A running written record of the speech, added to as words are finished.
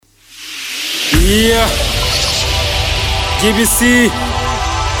Yeah. GBC.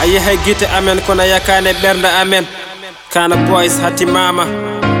 Ayahe gite amen kona yakane bernda amen. Kana boys hati mama.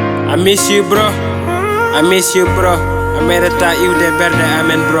 I miss you bro. I miss you bro. I made it you de bernda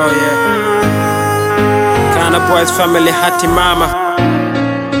amen bro yeah. Kana boys family hati mama.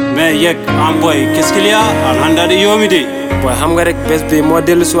 Mais yek am boy qu'est-ce qu'il y a alhanda de yomi de boy xam nga rek bes bi mo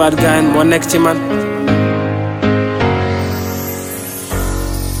delu swat gaay mo nek ci man.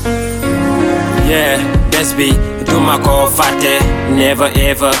 Yeah, bes bi duma ko faté never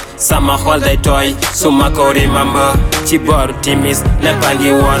ever sama xol day toy suma ko remember ci bor timis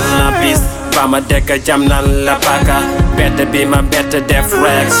lepangi wona bis bama deka jam nan la paka bette bi ma bette def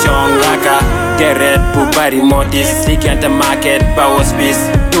reaction raka deret bu bari modis digante market ba hospice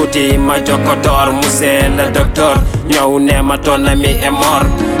tuti ma joko dor musé le docteur ñew né ma tonna mi est mort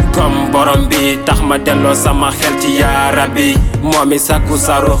comme borom bi tax ma delo sama xel ci ya rabbi momi sakku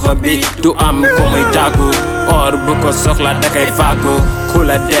saroxo bi du am ko muy tagu or bu ko soxla da kay fagu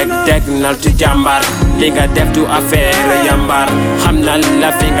kula deg nal tu jambar li nga def tu affaire yambar xamna la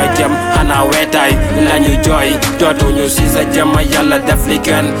fi nga jëm xana wetay lañu joy dotu ñu ci sa jëm yalla def li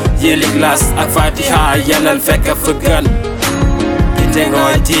gën yeli glass ak fatiha yalla fekk fa gën kitengo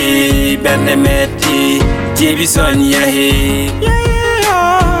ci ben metti jibi son yehi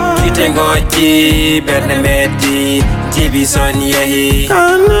kitengo ci ben metti jibi son yehi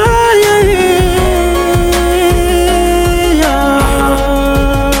kana yehi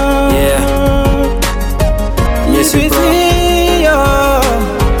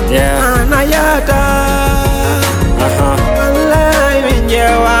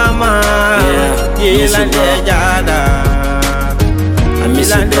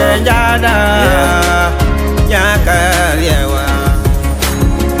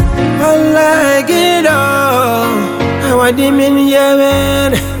Dimin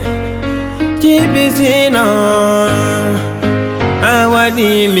yewen djiby no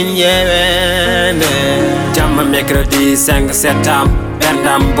awadi min yewen jamma mercredi 5 septembre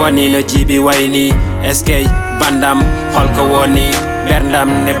berdam boni no djiby wayni eskay bandam holko woni berdam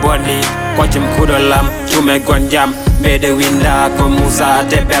ne boni kocum kudolam tume gonjam bede winda ko musa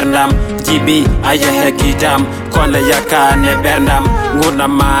te berdam djiby ayahe gitam kono yakane berdam ngurna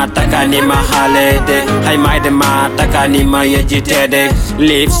ma takani ma halede hay mayde ma takani ma yejitede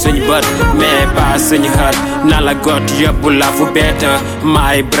live suñ bët mais pas suñ hurt nala got yobbu lafu better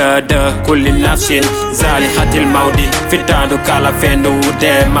my brother kulli nafsin zali hatil mawdi fitandu kala fendu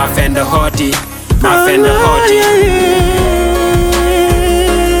wude ma fende hoti ma fende hoti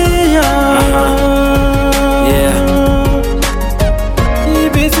yeah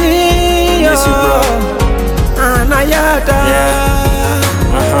yes you bro anayata yeah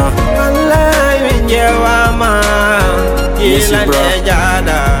yes, bro.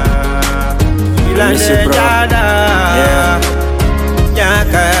 Yes, bro. Yeah.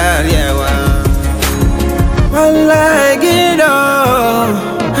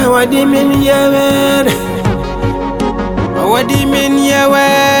 Awadi min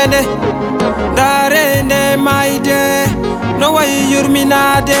yewede darende maide no way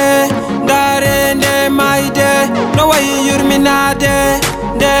yurminade darende maide no way yurminade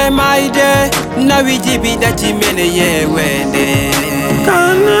de maide nawi djiby dati mene yewede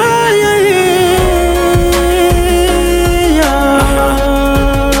kana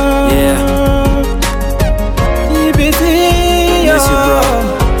yeah djiby yes you bro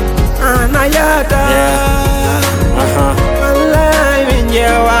anayata wallahi min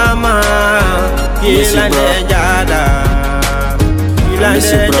yewama ilane jada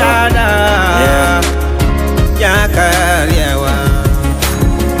ilane jada yakar yewa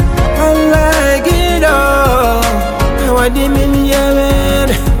awadi min yewen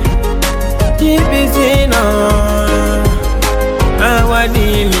djiby no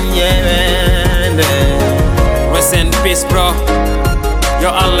awadi min yewen rest in peace bro yo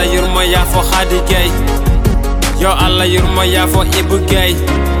Allah yurma ya fo khadi gay yo Allah yurma ya fo ibu gay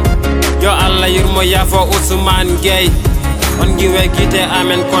yo Allah yurma ya fo usman gay on ngi wegite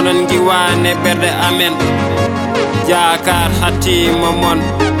amen konon ngi wane berde amen yakar hati mamon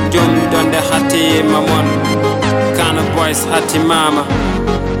jom donde hati mamon Kana boys hati mama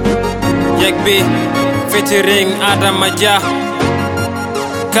Yegbi featuring Adama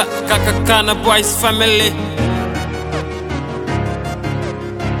Kana boys family